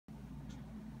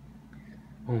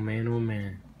Oh man, oh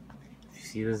man. If you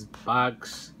see this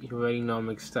box, you already know I'm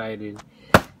excited.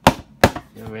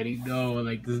 You already know,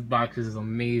 like, this box is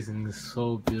amazing. It's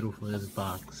so beautiful, this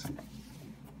box.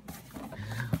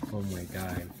 Oh my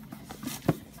god.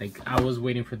 Like, I was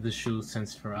waiting for this shoe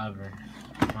since forever.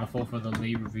 My fault for the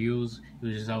late reviews. It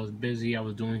was just I was busy. I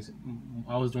was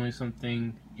doing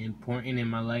something important in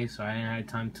my life, so I didn't have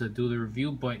time to do the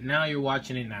review. But now you're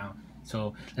watching it now,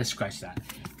 so let's scratch that.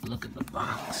 Look at the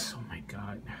box. Oh my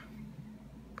god.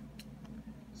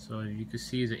 So you can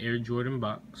see the Air Jordan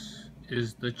box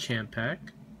is the Champ Pack.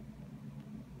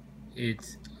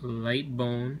 It's light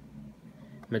bone,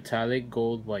 metallic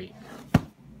gold white. Oh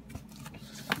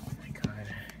my god!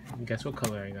 Guess what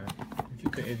color I got?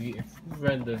 If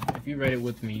you read it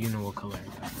with me, you know what color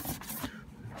I got. Oh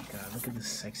my god! Look at this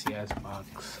sexy ass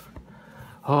box.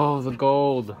 Oh, the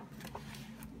gold.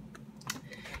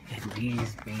 And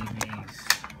these babies.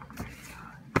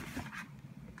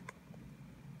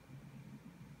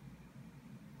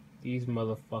 These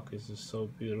motherfuckers are so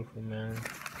beautiful, man.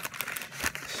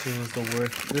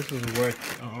 This was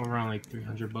worth around like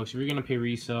 300 bucks. If you're gonna pay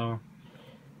resale,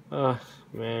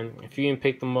 man, if you didn't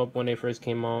pick them up when they first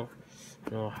came out,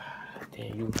 oh,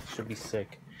 damn, you should be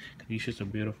sick. Cause these shits are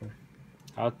beautiful.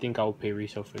 I think I would pay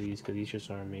resale for these because these shits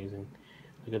are amazing.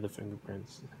 Look at the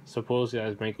fingerprints. Supposedly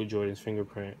that's Michael Jordan's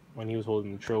fingerprint when he was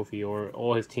holding the trophy, or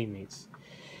all his teammates.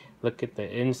 Look at the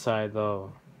inside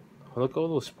though. Look at all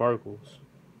those sparkles.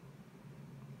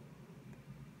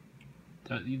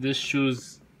 This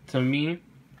shoe's, to me,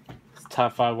 it's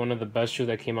top 5, one of the best shoes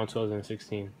that came out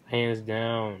 2016, hands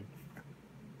down.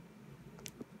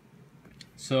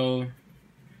 So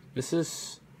this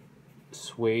is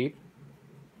suede.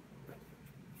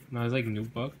 No, it's like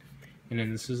nubuck, and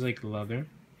then this is like leather,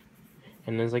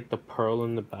 and there's like the pearl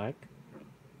in the back.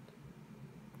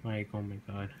 Like, oh my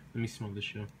god, let me smell this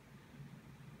shoe.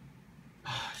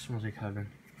 It smells like heaven.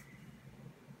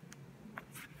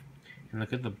 And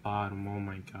look at the bottom, oh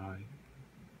my god.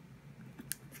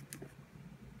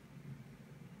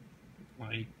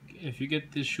 Like, if you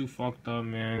get this shoe fucked up,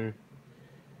 man,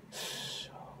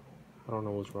 I don't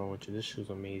know what's wrong with you. This shoe's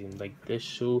amazing. Like, this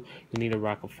shoe, you need a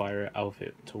rock of fire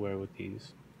outfit to wear with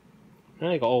these.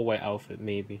 Like an all white outfit,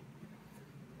 maybe.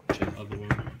 Check the other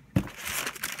one.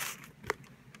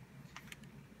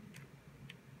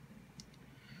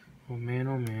 Oh man,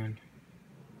 oh man.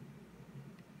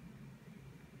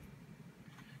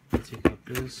 Let's take out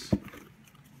this. It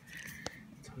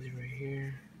tells you right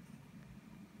here.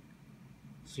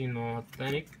 So you know,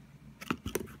 authentic.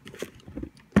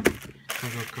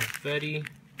 Comes with confetti.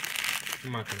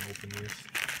 I'm not gonna open this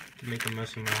to make a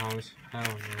mess in my house. I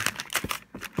don't know.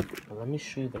 But let me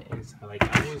show you the inside. Like,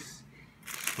 I was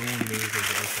so amazed at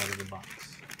the inside of the box.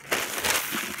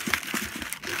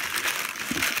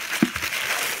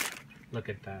 Look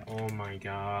at that. Oh my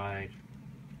god.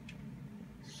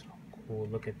 So cool.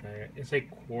 Look at that. It's like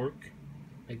cork.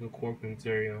 Like a cork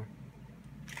material.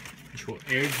 Jordan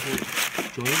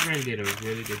Brand did a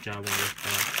really good job on this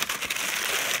box.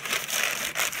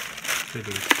 Look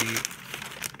at the receipt.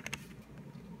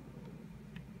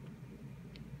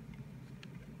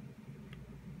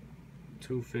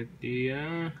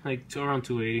 $250, like around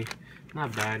 $280.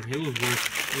 Not bad. It was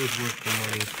worth the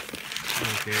money. I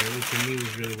don't care. To me, it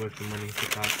was really worth the money.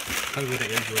 Comes with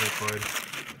an Air Jordan card.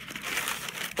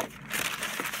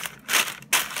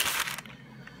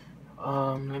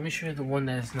 Let me show you the one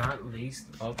that's not laced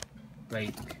up.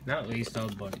 Like, not laced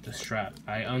up, but the strap.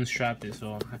 I unstrapped it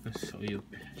so I can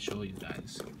show you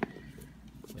guys.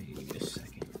 Wait a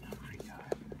second. Oh my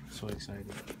god. I'm so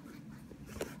excited.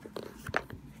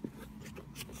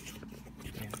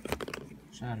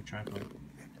 I had a tripod,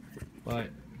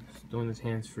 but doing this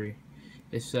hands free.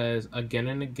 It says again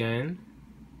and again.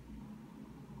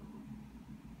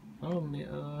 Oh man,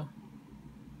 a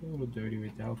little dirty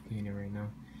right there. I'll clean it right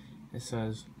now. It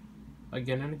says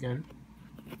again and again,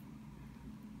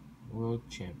 world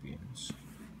champions.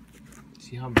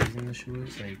 See how amazing the shoe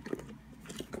is? Like,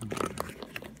 come on.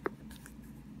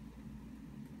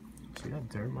 See that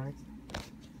dirt mark?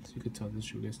 So you could tell this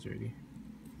shoe gets dirty.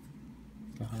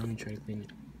 Let me try to clean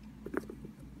it.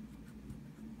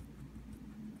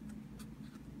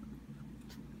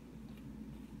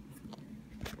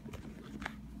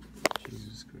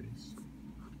 Jesus Christ.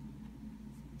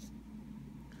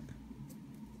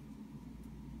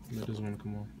 That doesn't want to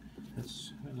come off.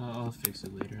 I'll fix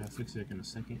it later. I'll fix it in a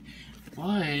second.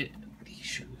 But these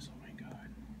shoes, oh my god.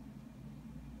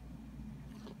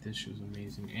 This shoe's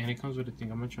amazing. And it comes with a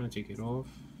thing. I'm not trying to take it off.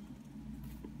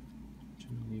 I'm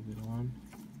trying to leave it on.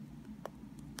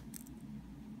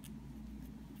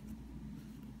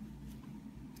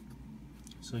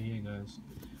 So yeah, guys,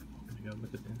 we gotta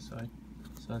look at the inside.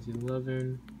 Size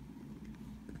 11.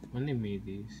 When they made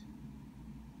these?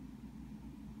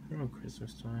 Around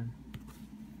Christmas time.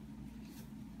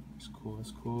 It's cool.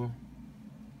 It's cool.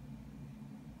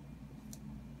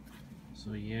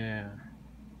 So yeah,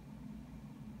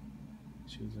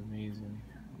 she was amazing.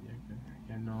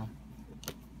 Yeah, no.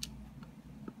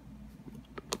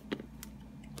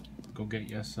 Go get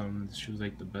you some. This shoe's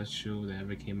like the best shoe that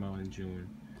ever came out in June.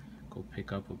 Go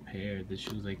pick up a pair. This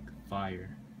shoe's like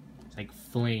fire. It's like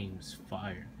flames,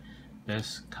 fire.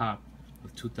 Best cop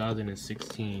of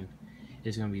 2016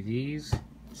 is gonna be these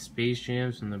Space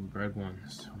Jams and the bread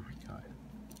ones. Oh my god,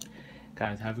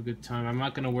 guys, have a good time. I'm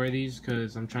not gonna wear these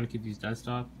because I'm trying to keep these dead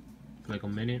stock for like a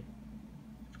minute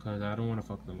because I don't want to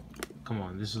fuck them up. Come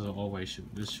on, this is an all-white shoe.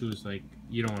 This shoe is like,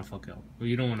 you don't want to fuck it up. Well,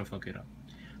 you don't want to fuck it up.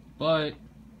 But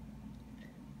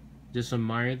just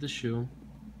admire the shoe.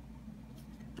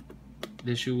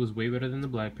 This shoe was way better than the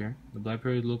black pair. The black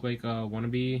pair looked like a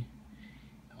wannabe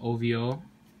OVO.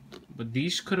 But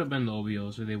these could have been the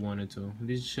OVOs if they wanted to.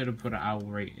 These should have put an owl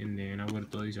right in there, and I would have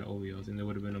thought these are OVOs, and they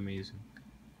would have been amazing.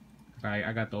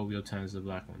 I got the OVO 10s, the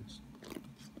black ones.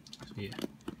 So yeah,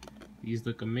 these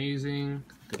look amazing.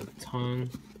 Look at the tongue.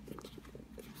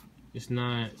 It's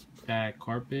not that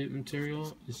carpet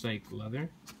material. It's like leather.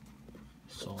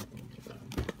 So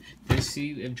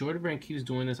see, if Jordan Brand keeps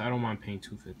doing this, I don't mind paying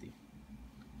 $250.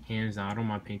 Hands down, I don't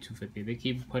mind paying $250. They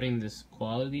keep putting this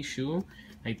quality shoe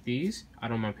like these. I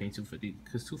don't mind paying $250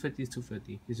 because $250 is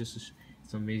 $250. It's just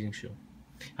it's an amazing shoe.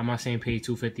 I'm not saying pay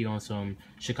 $250 on some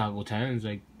Chicago 10s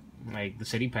like the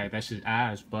City Pack. That's just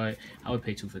ass. But I would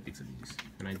pay $250 for these,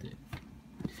 and I did.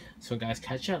 So guys,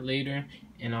 catch y'all later,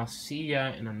 and I'll see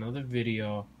ya in another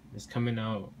video that's coming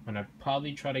out when I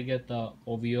probably try to get the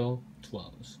OVO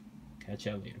 12s. Catch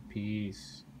y'all later.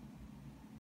 Peace.